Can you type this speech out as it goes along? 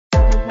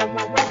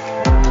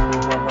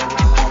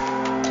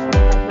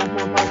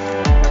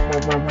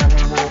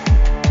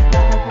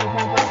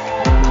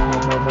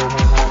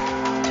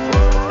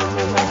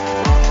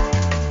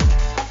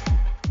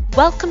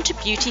Welcome to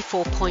Beauty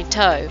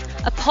 4.0,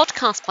 a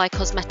podcast by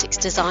Cosmetics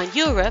Design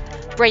Europe,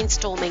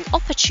 brainstorming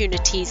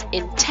opportunities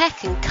in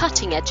tech and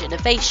cutting-edge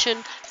innovation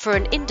for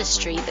an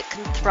industry that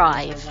can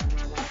thrive.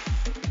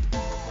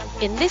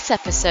 In this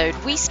episode,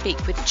 we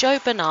speak with Jo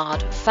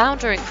Barnard,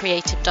 founder and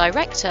creative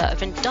director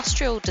of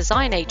industrial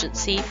design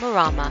agency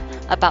Morrama,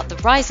 about the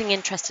rising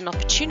interest and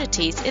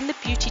opportunities in the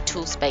beauty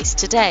tool space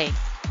today.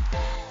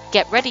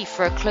 Get ready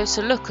for a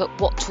closer look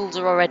at what tools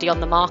are already on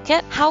the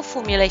market, how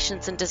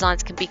formulations and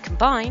designs can be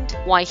combined,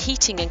 why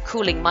heating and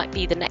cooling might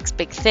be the next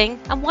big thing,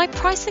 and why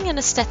pricing and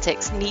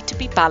aesthetics need to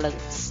be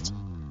balanced.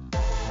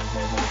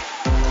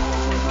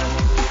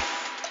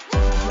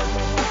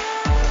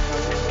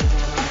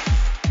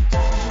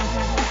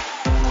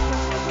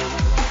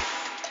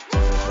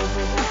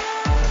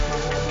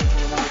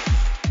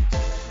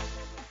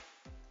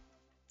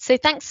 So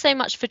thanks so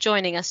much for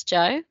joining us,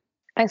 Jo.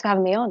 Thanks for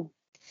having me on.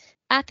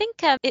 I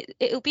think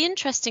it'll be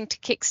interesting to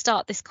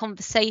kickstart this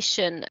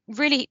conversation,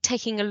 really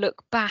taking a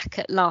look back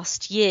at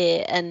last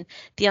year and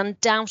the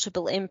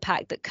undoubtable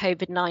impact that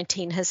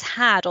COVID-19 has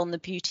had on the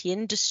beauty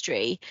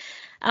industry.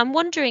 I'm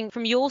wondering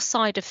from your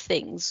side of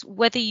things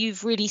whether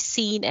you've really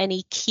seen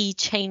any key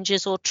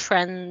changes or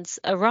trends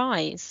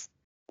arise.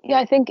 Yeah,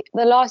 I think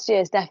the last year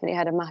has definitely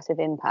had a massive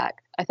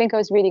impact. I think I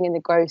was reading in the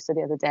Grocer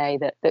the other day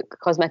that the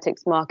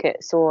cosmetics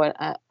market saw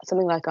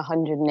something like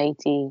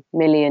 £180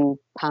 million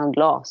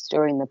loss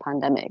during the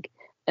pandemic.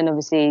 And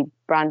obviously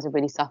brands have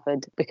really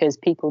suffered because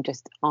people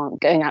just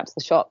aren't going out to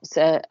the shops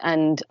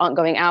and aren't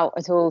going out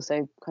at all.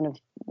 So kind of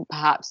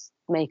perhaps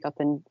makeup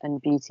and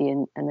beauty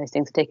and those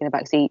things are taking a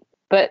back seat.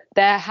 But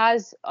there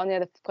has, on the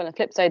other kind of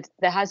flip side,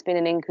 there has been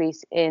an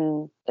increase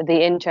in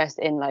the interest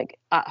in like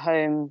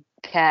at-home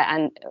care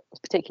and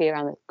particularly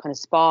around the kind of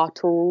spa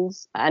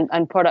tools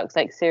and products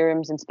like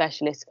serums and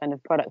specialist kind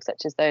of products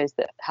such as those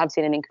that have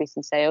seen an increase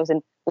in sales.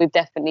 And we've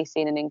definitely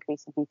seen an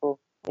increase in people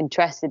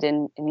interested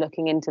in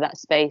looking into that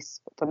space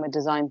from a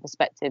design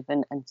perspective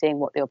and seeing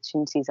what the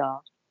opportunities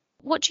are.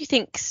 What do you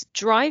think's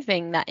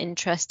driving that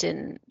interest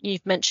in,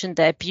 you've mentioned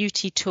their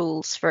beauty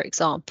tools, for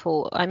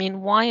example? I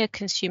mean, why are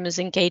consumers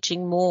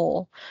engaging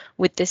more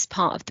with this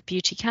part of the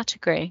beauty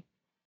category?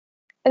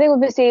 I think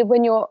obviously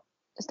when you're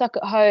stuck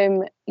at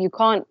home, you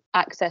can't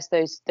access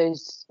those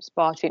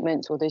spa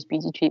treatments or those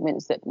beauty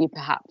treatments that you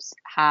perhaps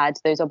had,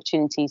 those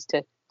opportunities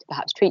to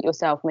perhaps treat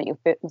yourself, make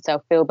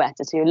yourself feel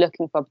better. So you're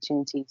looking for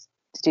opportunities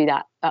to do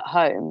that at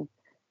home.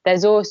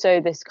 There's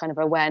also this kind of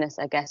awareness,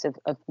 I guess,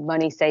 of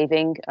money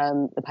saving.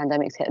 The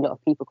pandemic's hit a lot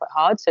of people quite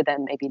hard, so they're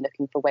maybe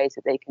looking for ways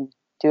that they can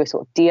do a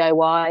sort of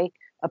DIY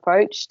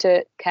approach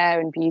to care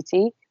and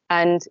beauty.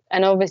 And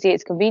obviously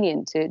it's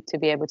convenient to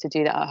be able to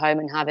do that at home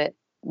and have it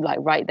like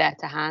right there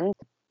to hand.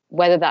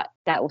 Whether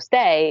that will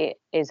stay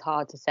is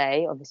hard to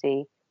say.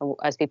 Obviously,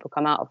 as people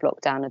come out of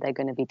lockdown, are they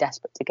going to be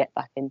desperate to get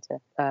back into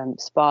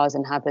spas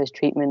and have those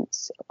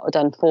treatments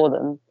done for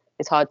them?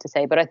 It's hard to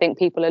say, but I think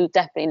people are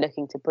definitely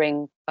looking to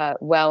bring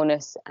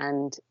wellness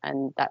and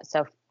that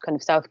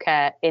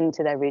self-care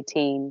into their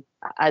routine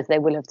as they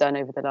will have done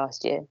over the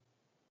last year.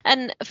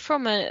 And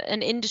from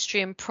an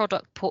industry and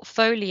product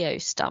portfolio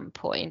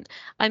standpoint,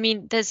 I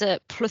mean, there's a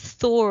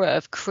plethora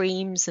of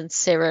creams and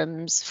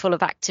serums full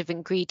of active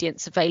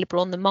ingredients available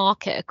on the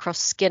market across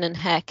skin and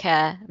hair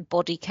care and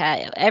body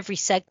care, every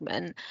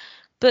segment.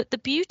 But the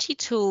beauty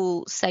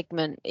tool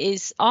segment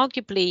is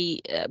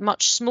arguably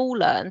much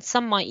smaller, and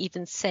some might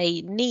even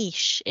say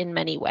niche in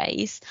many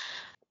ways.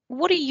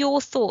 What are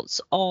your thoughts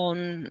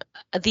on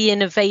the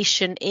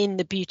innovation in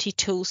the beauty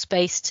tool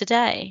space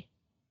today?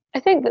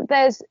 I think that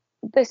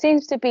there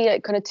seems to be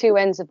like kind of two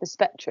ends of the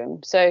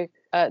spectrum. So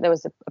there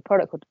was a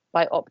product called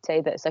by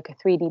Opte that's like a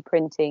 3D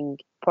printing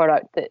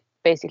product that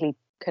basically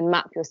can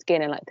map your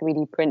skin and like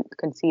 3D print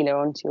concealer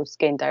onto your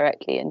skin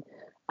directly.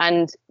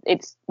 And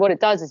it's what it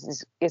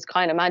does is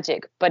kind of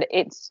magic, but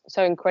it's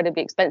so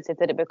incredibly expensive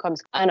that it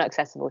becomes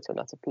inaccessible to a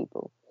lot of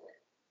people.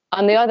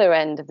 On the other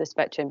end of the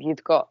spectrum,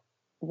 you've got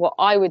what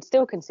I would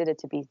still consider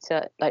to be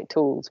like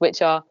tools,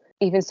 which are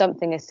even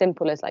something as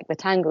simple as like the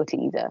Tangle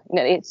Teaser. You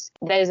know,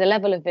 there's a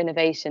level of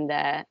innovation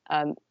there,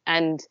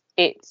 and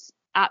it's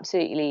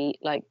absolutely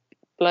like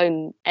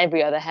blown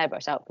every other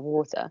hairbrush out of the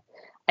water,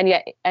 and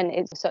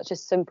it's such a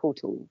simple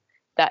tool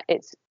that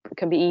it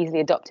can be easily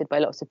adopted by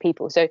lots of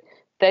people. So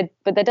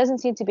but there doesn't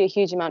seem to be a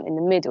huge amount in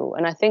the middle,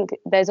 and I think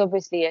there's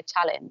obviously a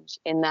challenge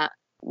in that.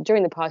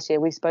 During the past year,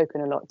 we've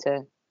spoken a lot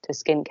to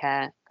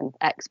skincare kind of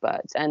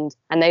experts, and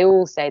they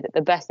all say that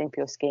the best thing for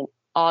your skin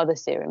are the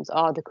serums,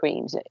 are the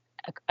creams.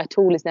 A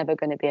tool is never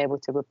going to be able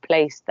to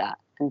replace that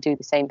and do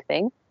the same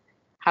thing.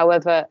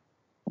 However,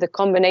 the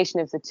combination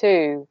of the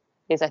two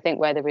is, I think,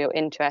 where the real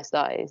interest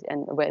lies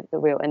and where the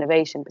real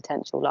innovation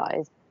potential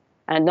lies.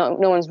 And no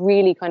one's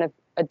really kind of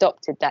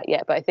adopted that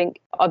yet. But I think,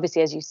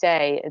 obviously, as you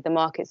say, the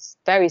market's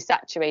very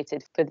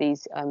saturated for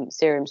these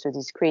serums, for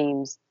these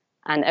creams,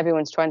 and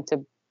everyone's trying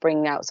to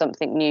bring out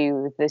something new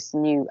with this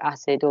new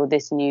acid or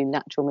this new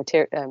natural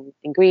material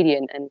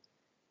ingredient. And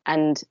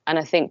And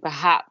I think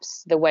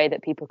perhaps the way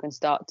that people can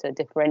start to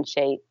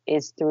differentiate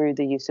is through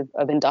the use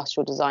of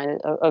industrial design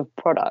of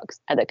products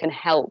that can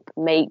help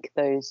make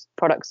those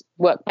products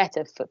work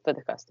better for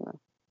the customer.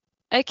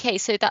 Okay,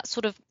 so that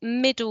sort of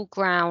middle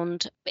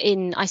ground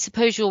in, I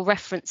suppose you're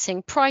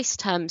referencing price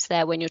terms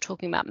there when you're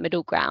talking about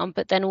middle ground,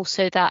 but then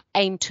also that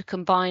aim to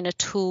combine a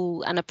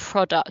tool and a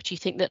product. Do you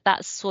think that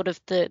that's sort of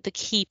the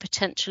key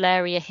potential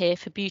area here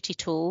for beauty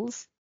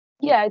tools?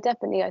 Yeah,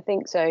 definitely. I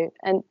think so.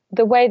 And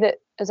the way that,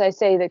 as I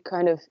say, the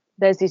kind of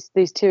there's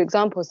these two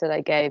examples that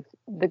I gave.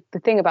 The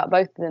thing about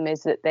both of them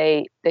is that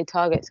they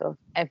target sort of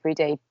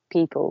everyday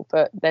people,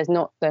 but they're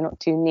not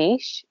too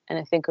niche. And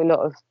I think a lot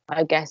of,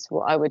 I guess,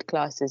 what I would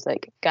class as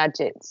like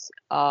gadgets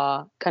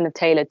are kind of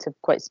tailored to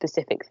quite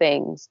specific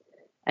things.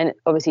 And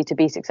obviously, to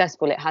be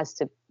successful, it has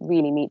to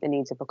really meet the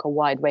needs of like a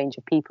wide range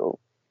of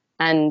people.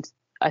 And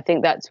I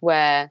think that's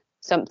where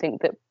something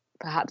that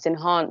perhaps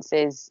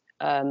enhances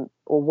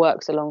or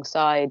works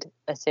alongside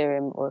a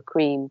serum or a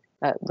cream,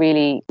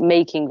 really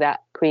making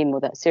that cream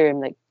or that serum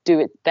like do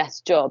its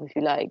best job, if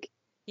you like,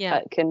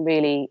 can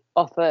really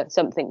offer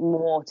something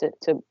more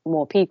to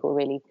more people,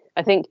 really.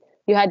 I think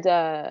you had,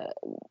 I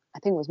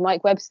think it was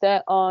Mike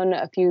Webster on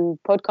a few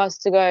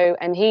podcasts ago,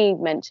 and he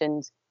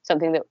mentioned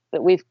something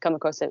that we've come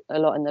across a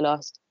lot in the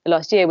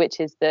last year, which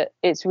is that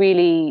it's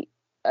really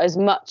as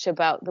much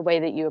about the way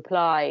that you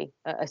apply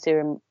a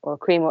serum or a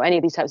cream or any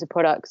of these types of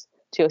products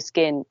to your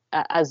skin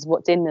as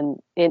what's in them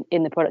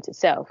in the product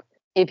itself.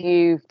 If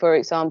you, for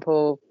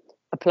example,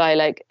 apply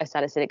like a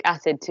salicylic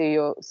acid to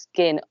your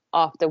skin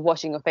after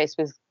washing your face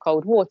with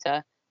cold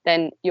water,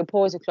 then your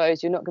pores are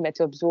closed. You're not going to be able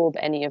to absorb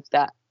any of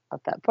that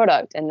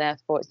product, and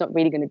therefore it's not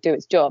really going to do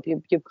its job.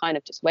 You're kind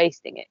of just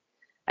wasting it.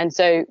 And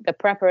so the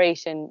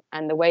preparation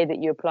and the way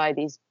that you apply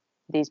these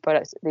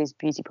products, these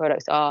beauty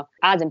products, are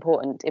as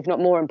important, if not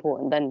more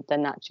important,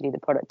 than actually the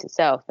product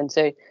itself. And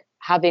so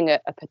having a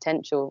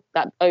potential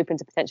that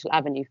opens a potential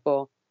avenue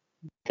for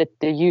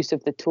the use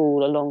of the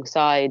tool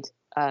alongside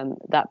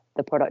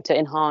the product to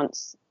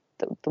enhance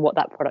what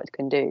that product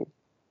can do.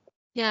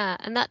 Yeah,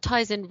 and that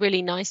ties in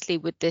really nicely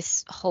with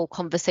this whole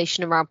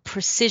conversation around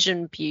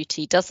precision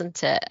beauty,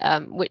 doesn't it?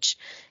 Which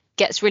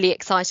gets really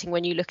exciting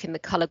when you look in the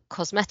color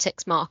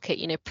cosmetics market,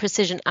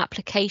 precision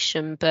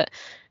application. But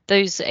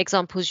those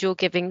examples you're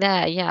giving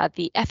there,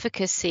 the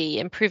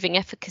improving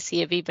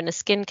efficacy of even a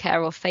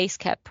skincare or face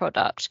care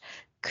product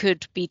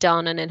could be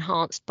done and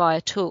enhanced by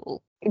a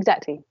tool.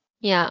 Exactly.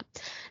 Yeah.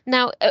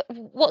 Now,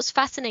 what's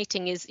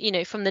fascinating is,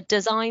 from the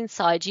design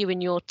side, you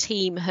and your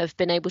team have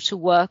been able to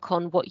work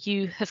on what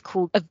you have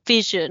called a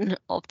vision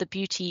of the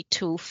beauty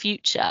tool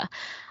future.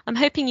 I'm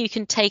hoping you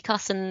can take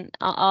us and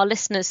our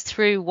listeners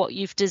through what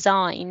you've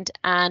designed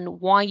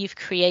and why you've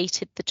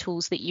created the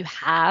tools that you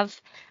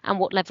have and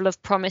what level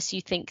of promise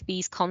you think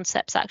these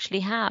concepts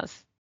actually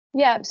have.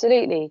 Yeah,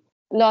 absolutely.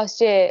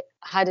 Last year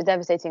had a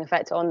devastating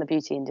effect on the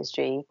beauty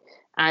industry,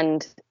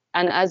 and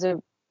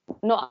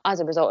not as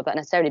a result of that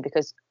necessarily,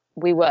 because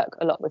we work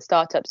a lot with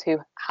startups who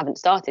haven't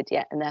started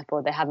yet, and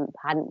therefore they hadn't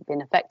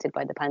been affected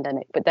by the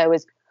pandemic. But there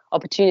was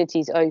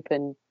opportunities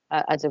open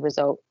as a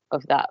result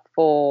of that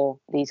for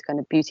these kind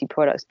of beauty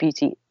products,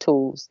 beauty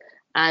tools.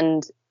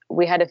 And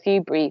we had a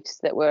few briefs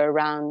that were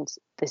around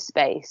this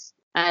space.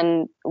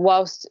 And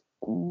whilst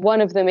one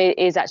of them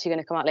is actually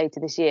going to come out later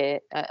this year,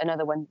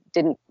 another one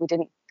we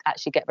didn't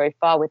actually get very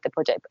far with the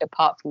project,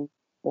 apart from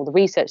all the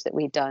research that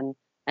we'd done.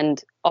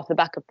 And off the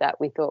back of that,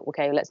 we thought,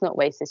 okay, let's not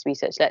waste this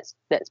research.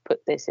 Let's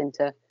put this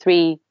into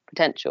 3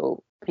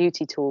 potential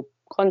beauty tool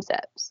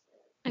concepts.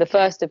 Okay. The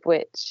first of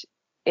which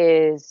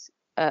is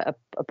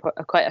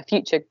quite a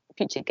future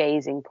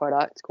gazing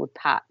product called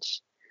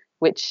Patch,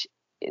 which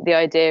the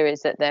idea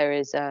is that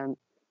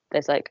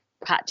there's like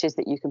patches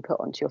that you can put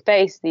onto your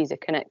face. These are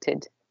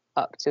connected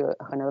up to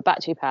a kind of a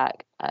battery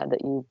pack that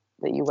you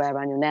wear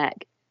around your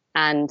neck,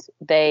 and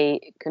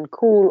they can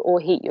cool or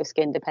heat your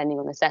skin depending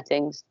on the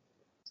settings.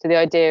 So the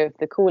idea of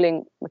the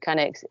cooling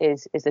mechanics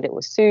is that it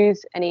will soothe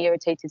any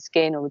irritated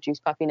skin or reduce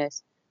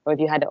puffiness. Or if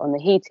you had it on the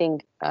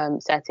heating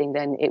setting,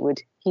 then it would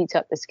heat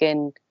up the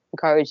skin,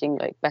 encouraging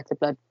like better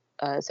blood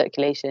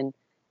circulation.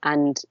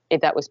 And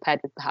if that was paired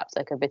with perhaps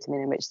like a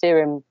vitamin-enriched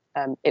serum,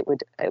 it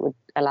would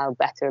allow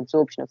better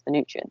absorption of the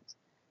nutrients.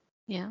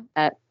 Yeah.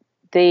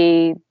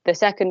 The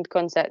second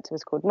concept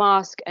was called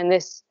Mask, and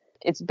it's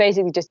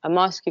basically just a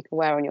mask you can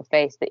wear on your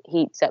face that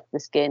heats up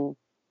the skin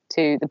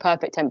to the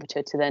perfect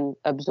temperature to then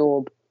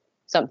absorb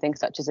something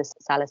such as a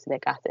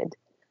salicylic acid.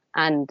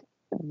 And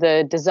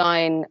the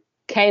design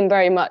came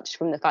very much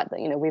from the fact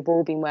that we've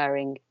all been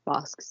wearing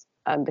masks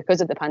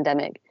because of the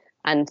pandemic,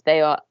 and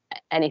they are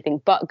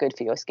anything but good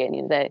for your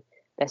skin.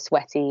 They're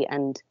sweaty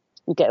and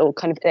you get all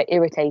kind of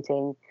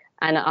irritating.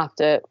 And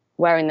after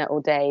wearing that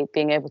all day,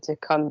 being able to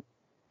come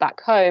back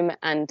home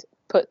and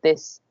put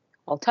this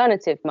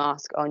alternative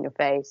mask on your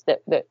face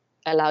that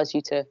allows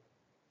you to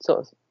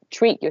sort of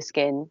treat your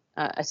skin,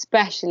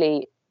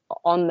 especially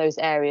on those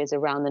areas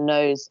around the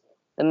nose,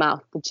 the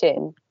mouth, the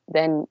chin,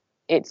 then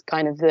it's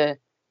kind of the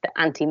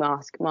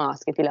anti-mask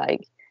mask, if you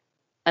like.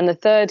 And the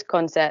third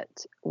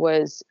concept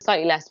was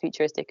slightly less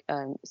futuristic,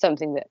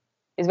 something that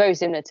is very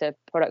similar to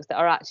products that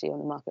are actually on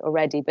the market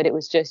already, but it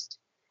was just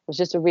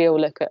a real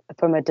look at,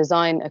 from a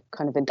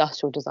kind of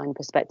industrial design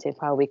perspective,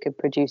 how we could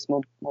produce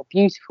more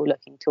beautiful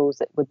looking tools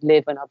that would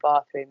live in our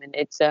bathroom. And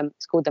it's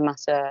called the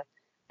Masseur,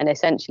 and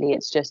essentially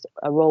it's just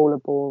a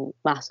rollable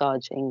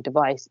massaging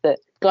device that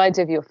glides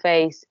over your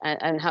face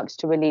and helps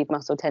to relieve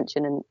muscle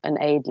tension and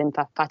aid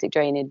lymphatic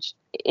drainage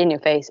in your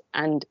face,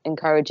 and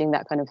encouraging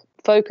that kind of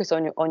focus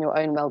on your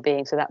own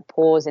well-being. So that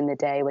pause in the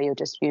day where you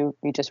just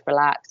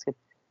relax.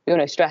 We all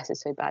know stress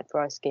is so bad for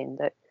our skin,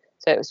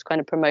 so it was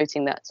kind of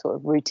promoting that sort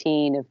of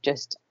routine of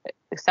just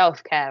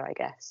self-care, I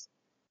guess.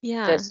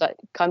 Yeah. So it's like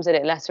comes at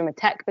it less from a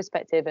tech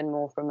perspective and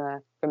more from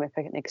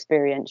an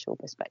experiential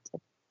perspective.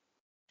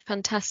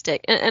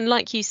 Fantastic. And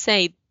like you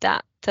say,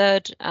 that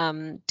third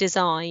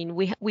design,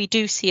 we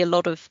do see a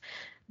lot of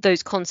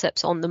those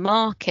concepts on the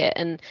market,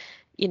 and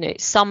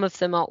some of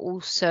them are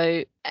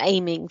also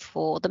aiming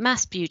for the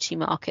mass beauty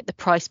market. The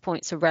price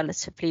points are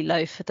relatively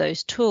low for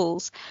those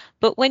tools.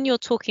 But when you're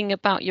talking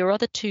about your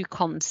other two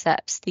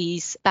concepts,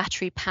 these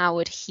battery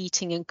powered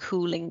heating and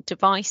cooling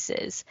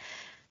devices,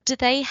 do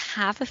they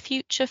have a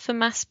future for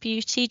mass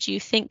beauty? Do you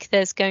think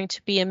there's going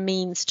to be a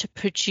means to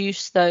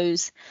produce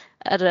those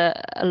at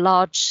a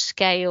large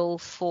scale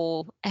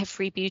for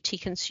every beauty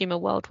consumer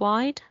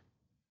worldwide?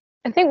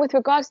 I think with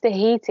regards to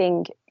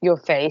heating your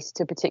face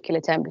to a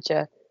particular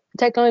temperature, the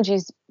technology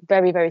is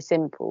very, very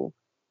simple.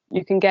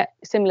 You can get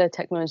similar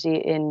technology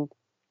in,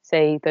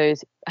 say,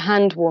 those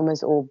hand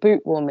warmers or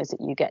boot warmers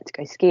that you get to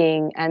go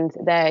skiing, and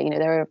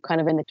they're kind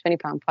of in the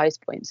 £20 price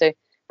point. So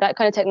that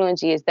kind of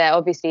technology is there.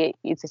 Obviously,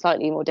 it's a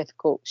slightly more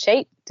difficult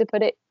shape to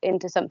put it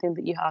into something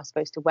that you are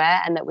supposed to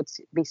wear, and that would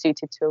be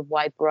suited to a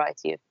wide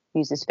variety of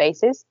users'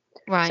 faces.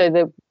 Right. So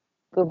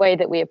the way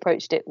that we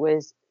approached it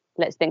was,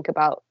 let's think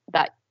about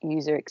that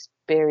user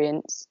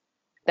experience.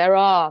 There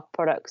are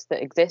products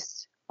that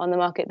exist on the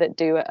market that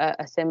do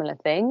a similar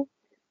thing.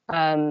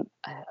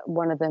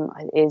 One of them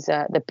is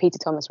the Peter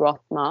Thomas Roth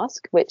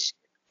mask, which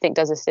I think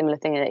does a similar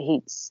thing, and it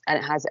heats, and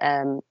it has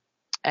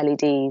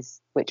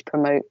LEDs which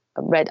promote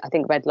red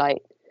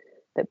light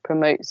that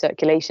promote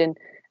circulation.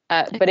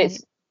 Okay. But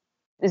it's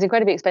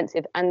incredibly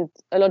expensive, and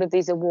a lot of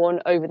these are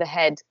worn over the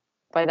head.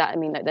 By that I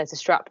mean, like, there's a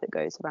strap that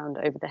goes around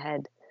over the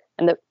head,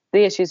 and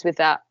the issues with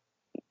that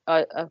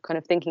are kind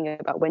of thinking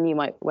about when you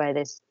might wear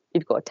this. If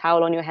you've got a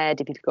towel on your head,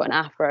 if you've got an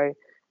afro,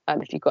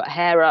 if you've got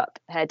hair up,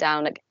 hair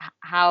down, like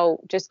how,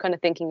 just kind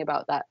of thinking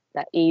about that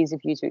ease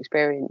of user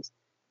experience.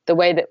 The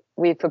way that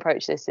we've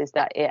approached this is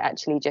that it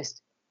actually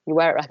just, you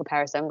wear it like a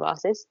pair of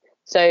sunglasses.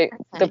 So okay.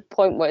 The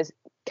point was,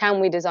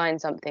 can we design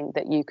something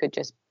that you could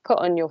just put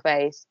on your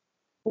face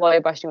while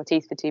you're brushing your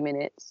teeth for 2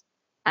 minutes,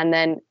 and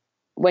then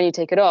when you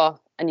take it off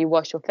and you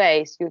wash your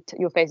face,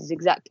 your face is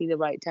exactly the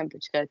right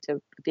temperature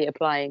to be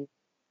applying.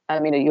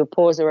 Your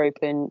pores are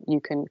open, you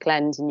can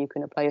cleanse and you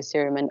can apply your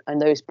serum,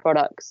 and those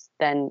products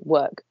then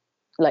work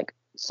like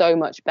so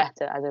much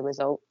better as a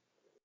result.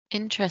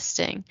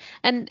 Interesting.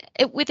 And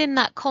within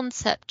that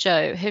concept,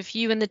 Jo, have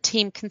you and the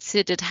team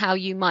considered how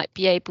you might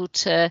be able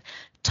to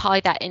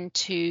tie that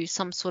into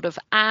some sort of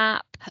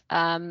app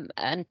and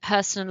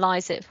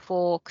personalize it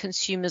for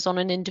consumers on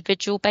an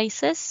individual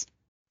basis?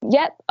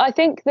 Yeah, I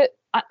think that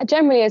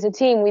generally as a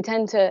team,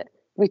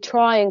 we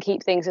try and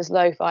keep things as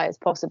lo-fi as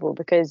possible,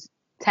 because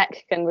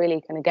tech can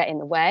really kind of get in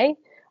the way.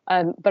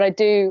 But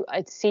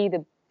I see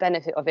the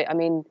benefit of it. I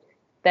mean,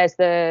 there's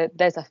the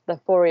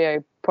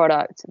Foreo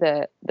product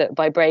that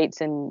vibrates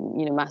and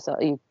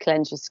you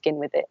cleanse your skin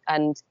with it,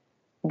 and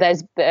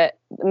there's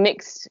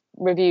mixed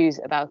reviews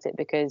about it,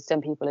 because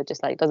some people are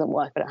just like, it doesn't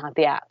work, I don't have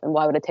the app, and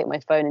why would I take my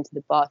phone into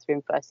the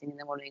bathroom first thing in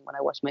the morning when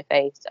I wash my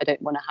face? I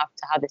don't want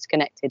to have this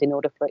connected in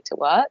order for it to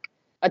work.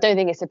 I don't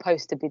think it's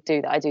supposed to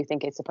do that. I do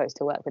think it's supposed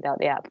to work without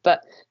the app,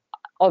 but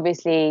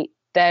obviously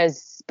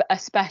there's,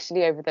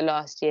 especially over the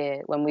last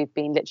year when we've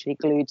been literally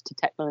glued to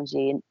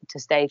technology and to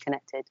stay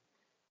connected,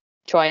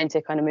 trying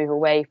to kind of move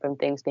away from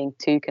things being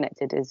too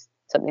connected is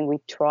something we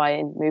try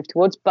and move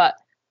towards. But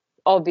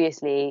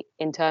obviously,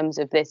 in terms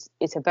of this,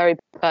 it's a very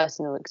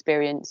personal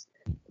experience.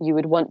 You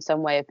would want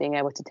some way of being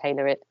able to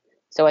tailor it.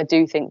 So I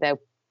do think that,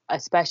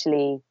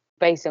 especially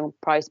based on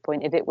price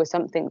point, if it was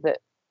something that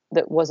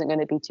wasn't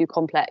going to be too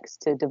complex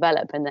to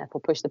develop and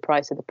therefore push the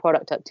price of the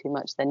product up too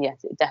much, then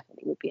yes, it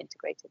definitely would be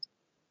integrated.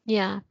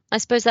 Yeah, I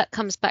suppose that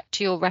comes back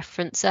to your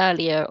reference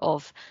earlier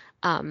of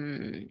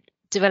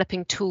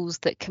developing tools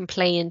that can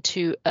play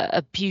into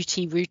a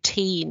beauty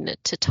routine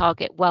to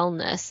target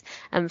wellness.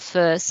 And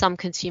for some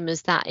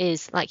consumers, that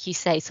is, like you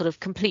say, sort of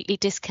completely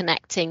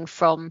disconnecting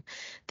from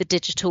the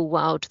digital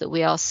world that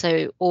we are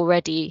so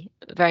already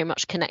very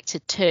much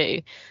connected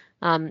to.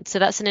 So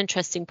that's an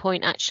interesting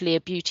point, actually,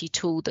 a beauty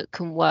tool that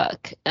can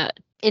work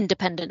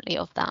independently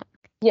of that.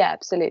 Yeah,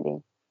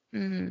 absolutely.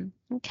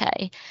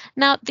 Okay.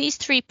 Now, these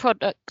three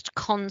product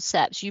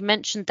concepts, you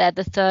mentioned there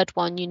the third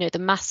one, the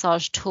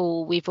massage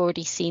tool, we've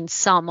already seen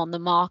some on the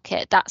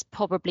market. That's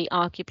probably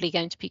arguably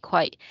going to be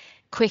quite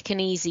quick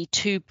and easy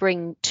to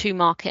bring to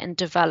market and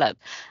develop.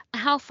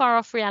 How far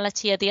off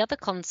reality are the other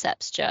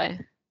concepts, Jo?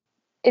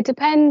 It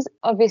depends,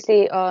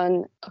 obviously,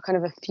 on kind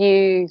of a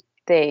few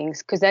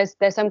things, because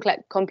there's some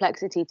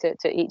complexity to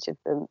each of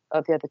them,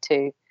 of the other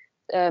two.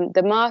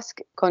 The mask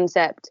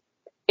concept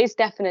is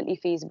definitely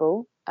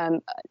feasible.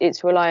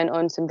 It's reliant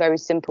on some very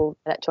simple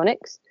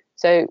electronics.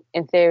 So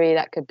in theory,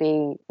 that could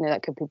be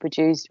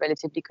produced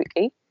relatively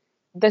quickly.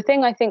 The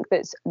thing I think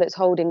that's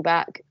holding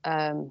back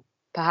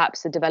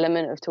perhaps the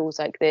development of tools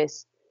like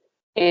this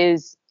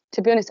is,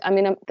 to be honest, I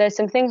mean, there's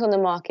some things on the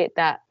market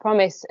that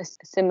promise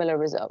similar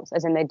results,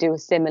 as in they do a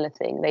similar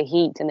thing. They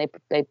heat and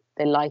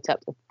they light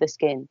up the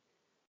skin.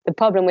 The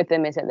problem with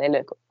them is that they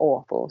look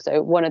awful.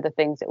 So one of the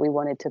things that we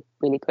wanted to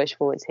really push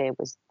forwards here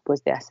was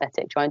the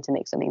aesthetic, trying to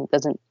make something that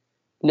doesn't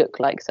look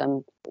like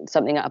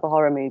something out of a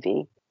horror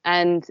movie.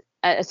 And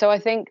so I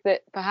think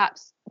that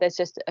perhaps there's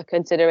just a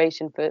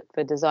consideration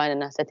for design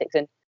and aesthetics,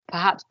 and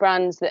perhaps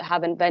brands that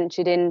haven't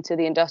ventured into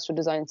the industrial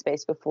design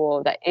space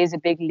before, that is a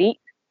big leap.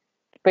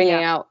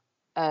 Bringing out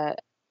a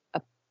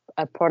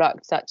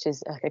product such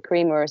as like a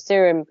cream or a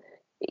serum,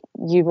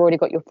 you've already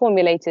got your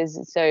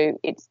formulators, so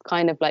it's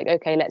kind of like,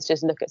 okay, let's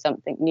just look at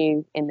something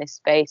new in this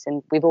space,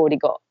 and we've already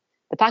got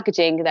the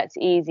packaging that's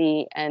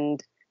easy,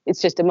 and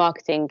it's just a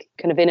marketing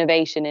kind of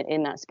innovation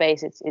in that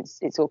space.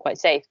 It's all quite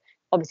safe.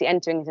 Obviously,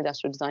 entering into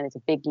industrial design is a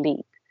big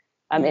leap.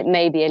 It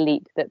may be a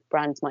leap that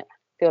brands might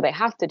feel they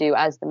have to do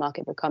as the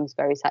market becomes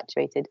very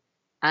saturated,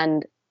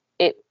 and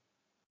it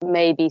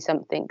may be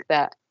something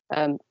that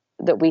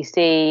we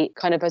see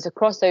kind of as a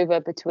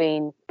crossover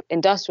between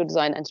industrial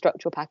design and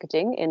structural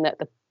packaging, in that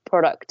the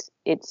product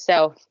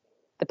itself,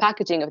 the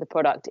packaging of the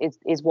product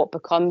is what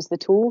becomes the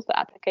tool for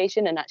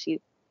application and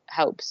actually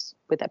helps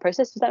with that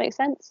process. Does that make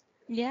sense?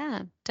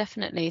 Yeah,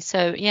 definitely.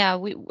 So yeah,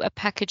 a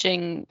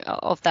packaging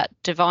of that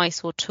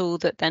device or tool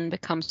that then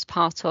becomes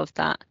part of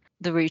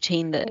the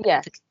routine that.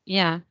 Yes.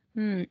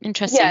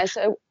 Interesting. Yeah.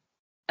 So,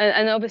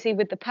 and obviously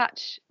with the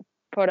patch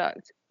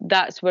product,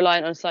 that's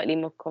reliant on slightly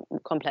more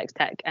complex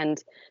tech,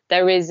 and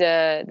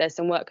there's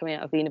some work coming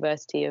out of the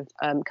University of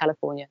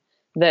California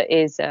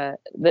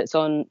that's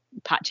on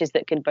patches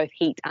that can both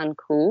heat and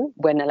cool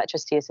when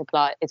electricity is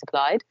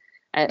applied,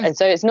 and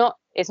so it's not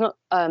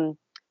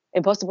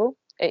impossible.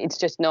 It's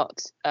just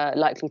not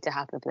likely to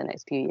happen for the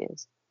next few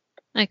years.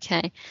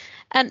 Okay.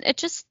 And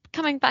just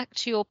coming back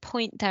to your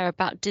point there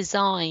about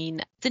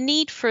design, the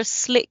need for a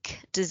slick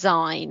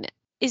design,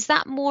 is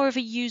that more of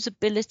a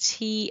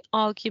usability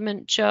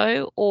argument,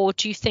 Jo? Or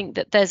do you think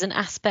that there's an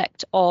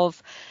aspect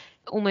of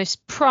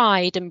almost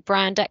pride and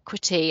brand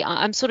equity?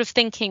 I'm sort of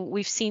thinking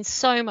we've seen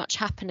so much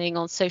happening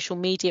on social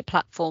media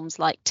platforms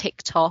like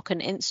TikTok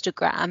and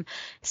Instagram,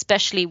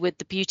 especially with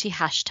the beauty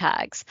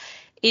hashtags.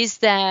 Is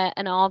there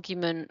an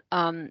argument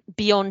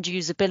beyond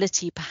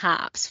usability,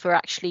 perhaps, for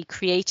actually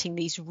creating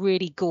these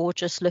really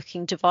gorgeous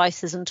looking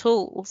devices and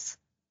tools?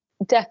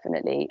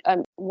 Definitely.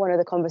 One of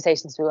the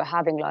conversations we were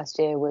having last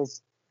year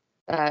was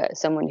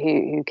someone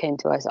who came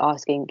to us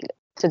asking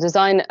to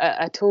design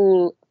a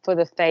tool for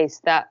the face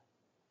that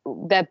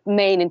their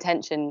main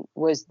intention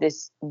was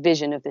this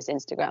vision of this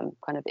Instagram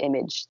kind of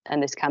image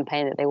and this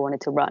campaign that they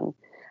wanted to run.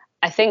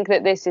 I think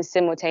that this is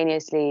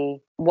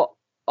simultaneously what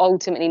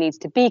ultimately needs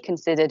to be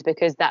considered,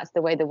 because that's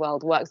the way the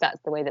world works.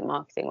 That's the way that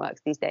marketing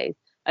works these days.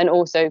 And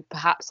also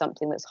perhaps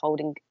something that's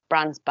holding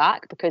brands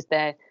back, because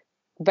they're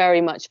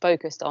very much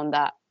focused on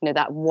that,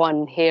 that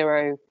one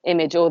hero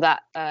image or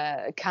that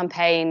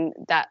campaign,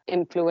 that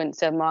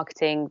influencer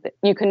marketing, that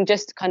you can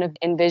just kind of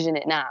envision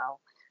it now.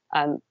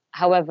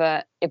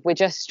 However, if we're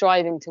just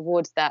striving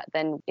towards that,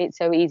 then it's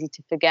so easy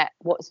to forget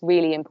what's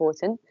really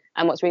important.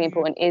 And what's really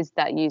important is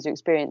that user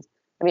experience.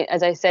 I mean,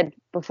 as I said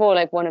before,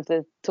 like one of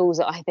the tools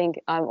that I think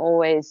I'm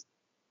always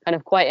kind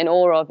of quite in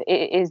awe of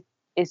is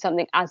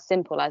something as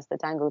simple as the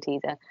dangle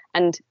teaser.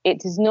 And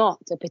it is not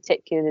a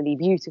particularly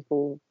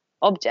beautiful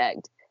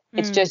object.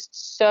 It's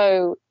just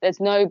there's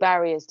no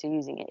barriers to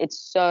using it. It's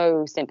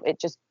so simple.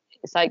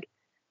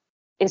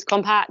 It's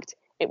compact,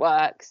 it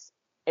works,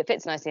 it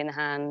fits nicely in the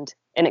hand,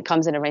 and it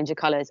comes in a range of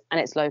colors, and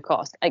it's low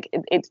cost. Like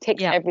it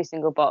ticks every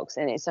single box,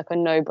 and it's like a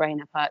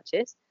no-brainer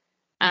purchase.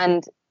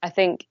 And I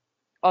think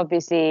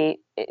obviously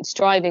it's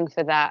striving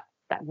for that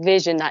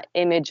vision, that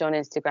image on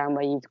Instagram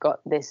where you've got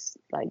this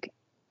like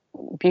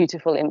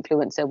beautiful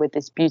influencer with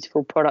this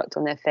beautiful product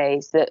on their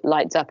face that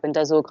lights up and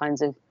does all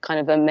kinds of kind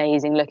of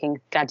amazing looking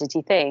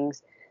gadgety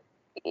things.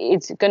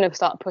 It's going to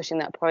start pushing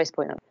that price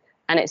point up,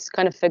 and it's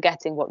kind of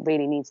forgetting what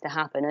really needs to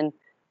happen. And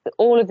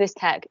all of this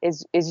tech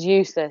is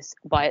useless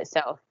by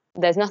itself.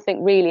 There's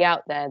nothing really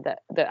out there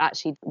that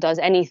actually does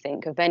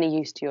anything of any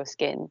use to your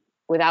skin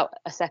without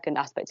a second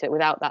aspect to it,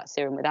 without that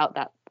serum, without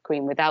that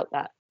cream, without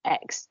that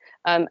X.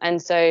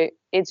 And so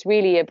it's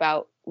really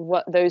about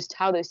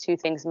how those two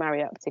things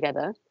marry up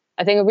together.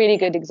 I think a really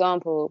good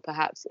example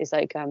perhaps is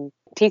like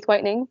teeth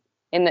whitening,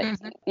 in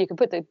that you can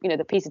put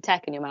the piece of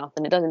tech in your mouth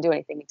and it doesn't do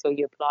anything until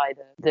you apply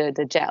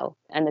the gel,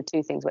 and the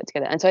two things work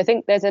together. And so I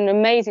think there's an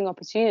amazing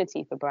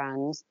opportunity for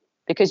brands,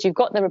 because you've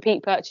got the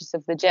repeat purchase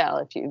of the gel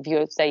if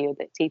you say you're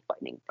the teeth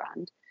whitening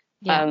brand,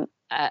 Yeah.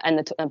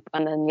 And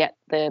then yet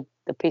the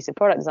piece of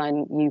product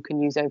design you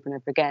can use over and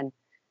over again.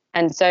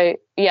 And so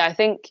yeah, I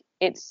think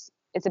it's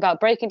about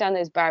breaking down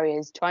those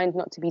barriers, trying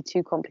not to be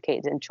too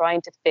complicated and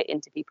trying to fit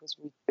into people's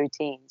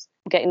routines,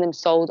 getting them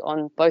sold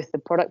on both the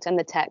product and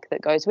the tech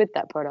that goes with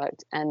that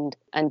product, and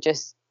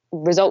just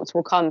results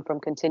will come from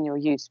continual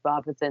use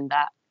rather than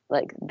that,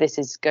 like, this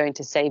is going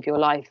to save your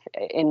life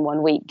in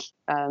 1 week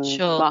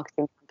Sure.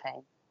 marketing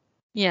campaign.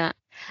 Yeah.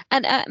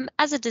 And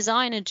as a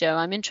designer, Jo,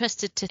 I'm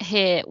interested to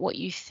hear what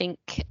you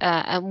think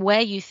and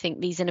where you think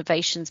these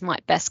innovations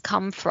might best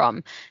come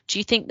from. Do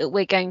you think that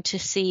we're going to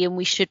see, and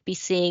we should be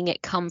seeing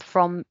it come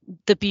from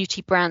the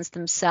beauty brands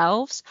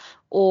themselves?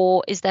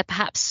 Or is there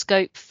perhaps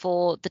scope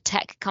for the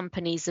tech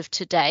companies of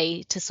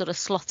today to sort of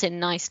slot in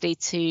nicely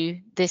to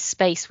this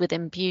space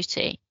within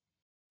beauty?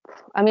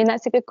 I mean,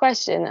 that's a good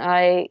question.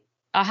 I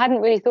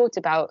hadn't really thought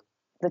about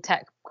the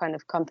tech kind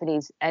of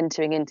companies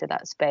entering into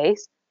that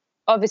space.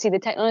 Obviously, the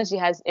technology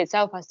has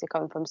to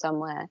come from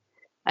somewhere,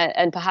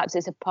 and perhaps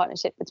it's a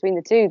partnership between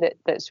the two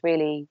that's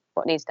really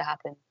what needs to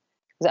happen.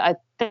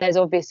 There's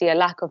obviously a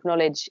lack of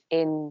knowledge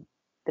in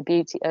the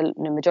beauty,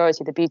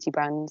 majority of the beauty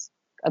brands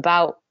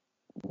about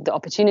the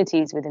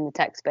opportunities within the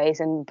tech space,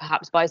 and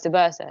perhaps vice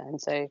versa. And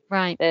so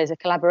there's a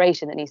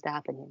collaboration that needs to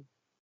happen here.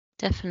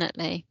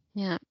 Definitely,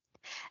 yeah.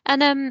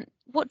 And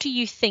what do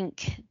you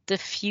think the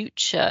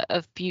future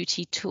of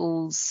beauty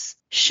tools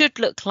should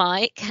look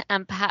like,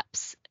 and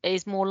perhaps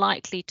is more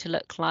likely to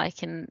look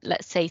like in,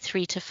 let's say,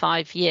 3 to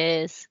 5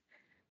 years?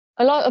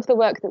 A lot of the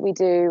work that we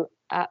do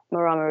at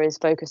Morrama is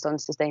focused on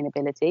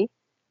sustainability.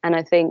 And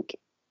I think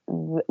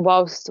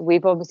whilst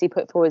we've obviously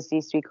put forward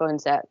these 3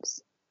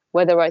 concepts,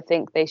 whether I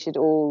think they should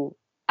all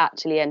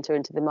actually enter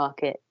into the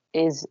market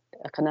is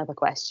another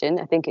question.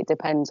 I think it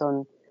depends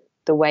on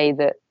the way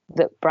that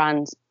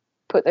brands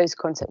put those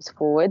concepts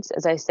forwards.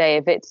 As I say,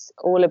 if it's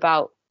all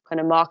about kind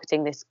of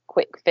marketing this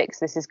quick fix,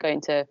 this is going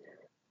to,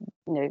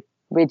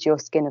 rid your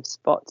skin of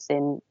spots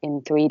in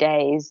 3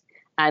 days,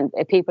 and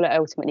people are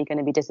ultimately going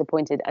to be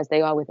disappointed, as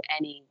they are with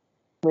any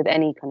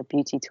kind of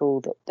beauty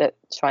tool that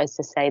tries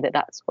to say that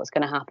that's what's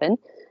going to happen.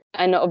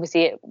 And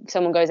obviously, if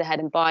someone goes ahead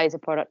and buys a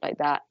product like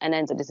that and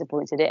ends up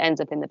disappointed, it ends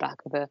up in the back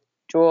of a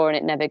drawer and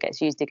it never gets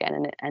used again,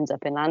 and it ends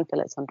up in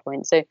landfill at some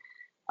point. So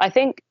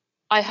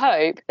I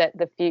hope that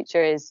the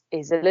future is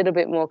a little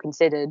bit more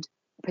considered,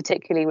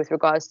 particularly with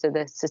regards to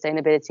the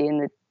sustainability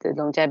and the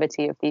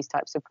longevity of these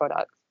types of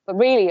products. But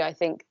really, I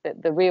think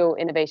that the real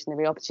innovation, the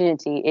real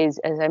opportunity is,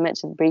 as I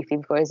mentioned briefly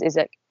before, is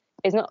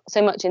not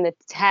so much in the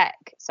tech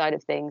side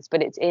of things,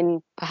 but it's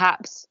in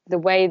perhaps the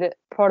way that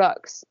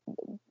products,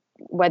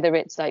 whether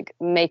it's like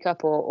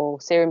makeup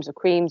or serums or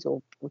creams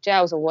or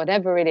gels or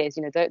whatever it is,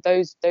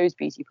 those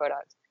beauty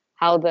products,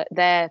 how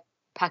they're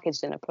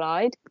packaged and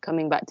applied.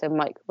 Coming back to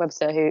Mike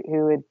Webster,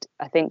 who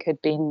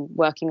had been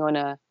working on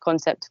a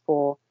concept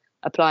for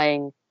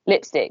applying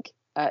lipstick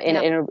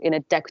in a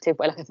decorative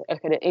way,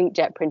 like an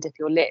inkjet printer for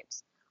your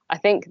lips. I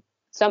think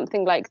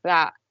something like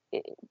that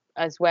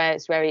is where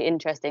it's very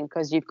interesting,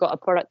 because you've got a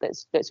product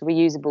that's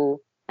reusable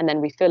and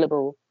then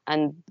refillable,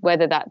 and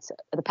whether that's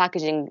the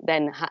packaging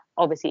then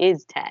obviously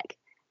is tech,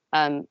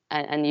 and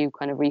you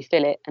kind of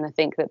refill it. And I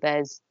think that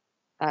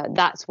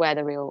that's where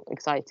the real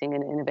exciting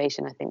and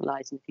innovation, I think,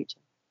 lies in the future.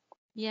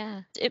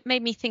 Yeah, it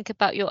made me think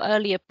about your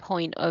earlier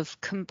point of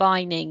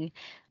combining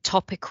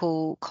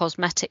topical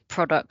cosmetic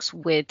products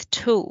with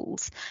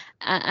tools.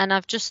 And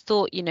I've just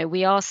thought,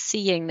 we are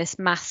seeing this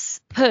mass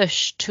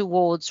push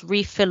towards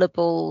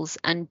refillables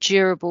and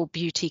durable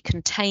beauty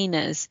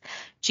containers.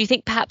 Do you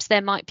think perhaps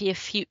there might be a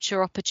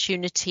future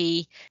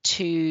opportunity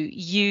to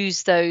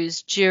use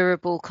those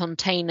durable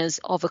containers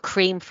of a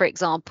cream, for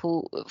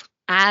example,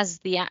 as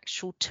the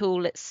actual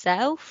tool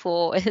itself,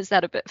 or is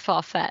that a bit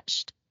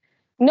far-fetched?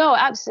 No,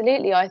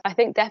 absolutely. I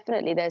think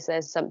definitely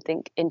there's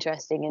something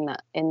interesting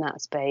in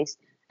that space.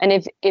 And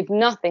if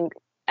nothing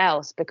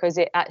else, because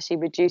it actually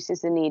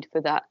reduces the need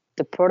for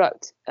the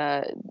product,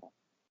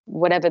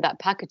 whatever that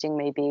packaging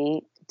may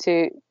be,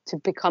 to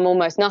become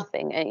almost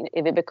nothing. And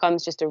if it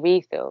becomes just a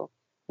refill,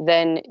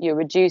 then you're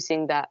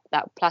reducing that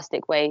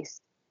plastic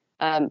waste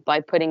by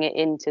putting it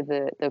into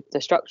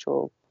the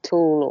structural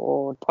tool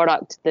or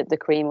product that the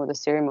cream or the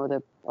serum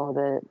or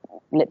the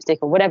lipstick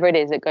or whatever it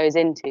is that goes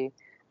into.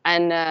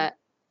 And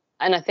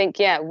I think,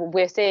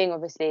 we're seeing,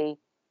 obviously,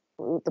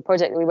 the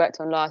project that we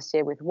worked on last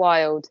year with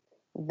Wild,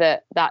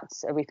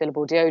 that's a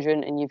refillable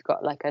deodorant, and you've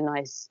got like a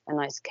nice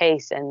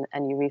case,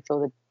 and you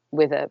refill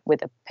with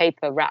a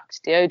paper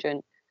wrapped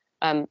deodorant.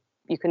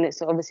 You can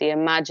obviously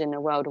imagine a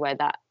world where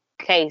that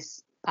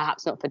case,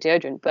 perhaps not for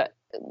deodorant, but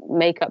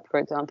makeup, for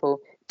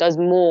example, does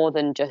more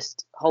than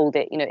just hold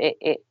it.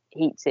 It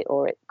heats it,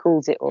 or it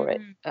cools it, or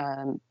it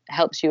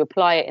helps you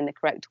apply it in the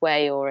correct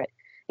way, or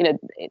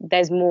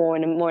there's more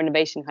and more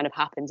innovation kind of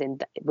happens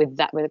with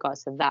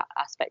regards to that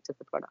aspect of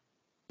the product.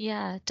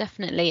 Yeah,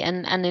 definitely.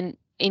 And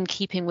in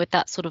keeping with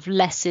that sort of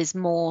less is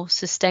more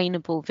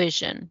sustainable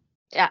vision.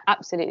 Yeah,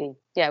 absolutely.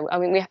 Yeah, I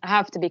mean, we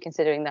have to be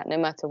considering that no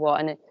matter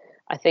what. And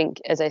I think,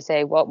 as I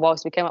say,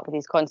 whilst we came up with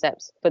these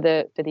concepts for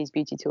these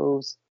beauty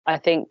tools, I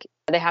think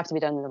they have to be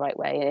done in the right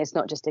way. And it's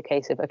not just a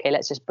case of, okay,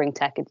 let's just bring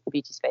tech into the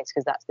beauty space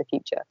because that's the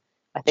future.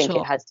 I think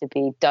Sure. it has to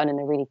be done in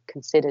a really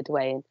considered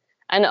way.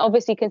 And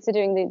obviously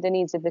considering the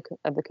needs of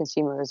the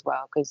consumer as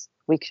well, because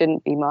we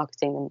shouldn't be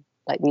marketing them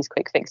like these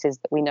quick fixes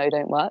that we know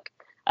don't work.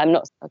 I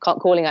can't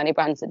calling out any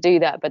brands that do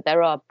that, but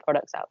there are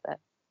products out there.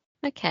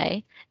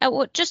 Okay.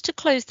 Well, just to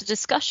close the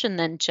discussion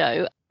then,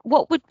 Jo,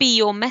 what would be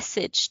your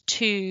message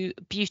to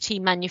beauty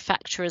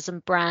manufacturers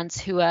and brands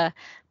who are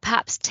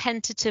perhaps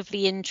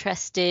tentatively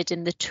interested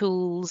in the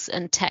tools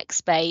and tech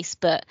space,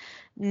 but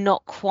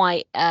not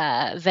quite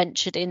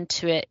ventured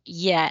into it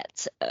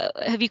yet?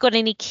 Have you got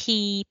any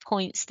key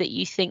points that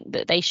you think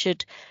that they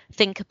should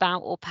think about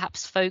or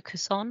perhaps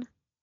focus on?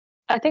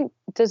 I think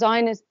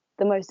design is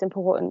the most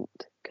important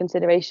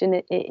consideration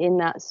in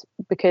that,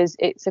 because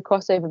it's a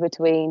crossover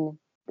between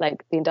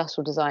like the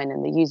industrial design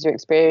and the user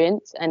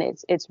experience, and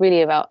it's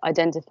really about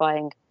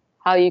identifying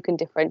how you can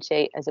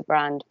differentiate as a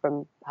brand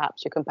from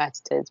perhaps your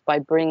competitors by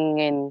bringing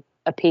in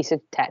a piece of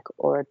tech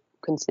or a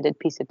considered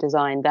piece of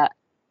design that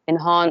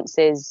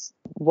enhances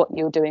what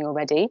you're doing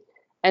already.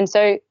 And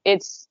so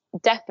it's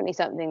definitely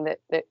something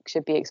that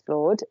should be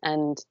explored,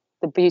 and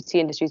the beauty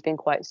industry has been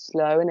quite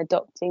slow in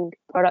adopting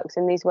products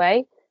in this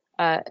way.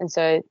 And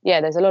so, yeah,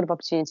 there's a lot of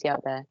opportunity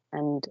out there.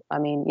 And I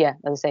mean, yeah,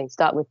 as I say,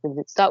 start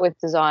with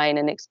design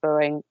and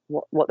exploring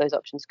what those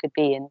options could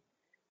be, and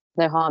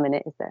no harm in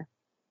it, is there?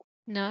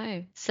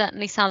 No,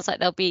 certainly sounds like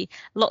there'll be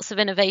lots of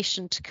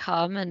innovation to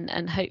come,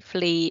 and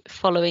hopefully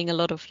following a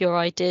lot of your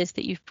ideas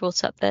that you've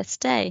brought up there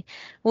today.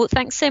 Well,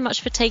 thanks so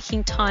much for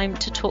taking time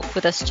to talk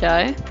with us,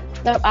 Jo.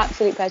 No,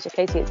 absolute pleasure,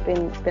 Katie. It's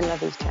been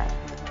lovely to chat.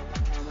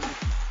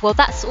 Well,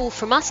 that's all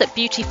from us at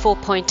Beauty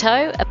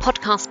 4.0, a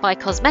podcast by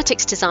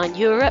Cosmetics Design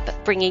Europe,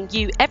 bringing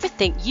you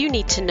everything you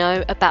need to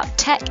know about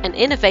tech and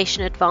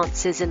innovation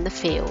advances in the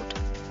field.